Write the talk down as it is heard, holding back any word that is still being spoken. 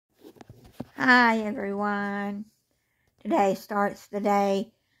Hi everyone. Today starts the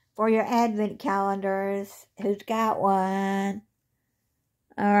day for your advent calendars. Who's got one?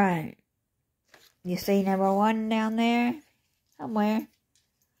 Alright. You see number 1 down there? Somewhere.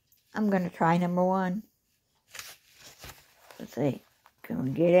 I'm going to try number 1. Let's see. Can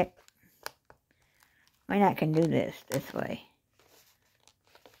we get it? Maybe I can do this way.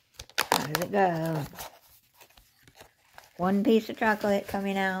 How does it go? One piece of chocolate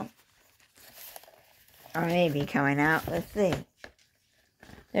coming out. Or maybe coming out. Let's see.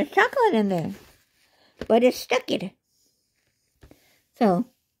 There's chocolate in there. But it's stuck in it. So,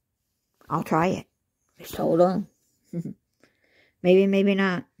 I'll try it. Just hold on. Maybe, maybe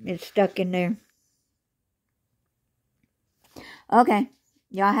not. It's stuck in there. Okay.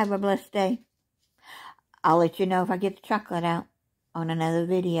 Y'all have a blessed day. I'll let you know if I get the chocolate out on another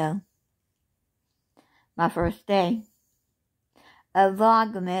video. My first day of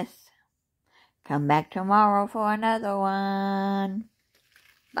Vlogmas. Come back tomorrow for another one.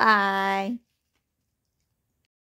 Bye.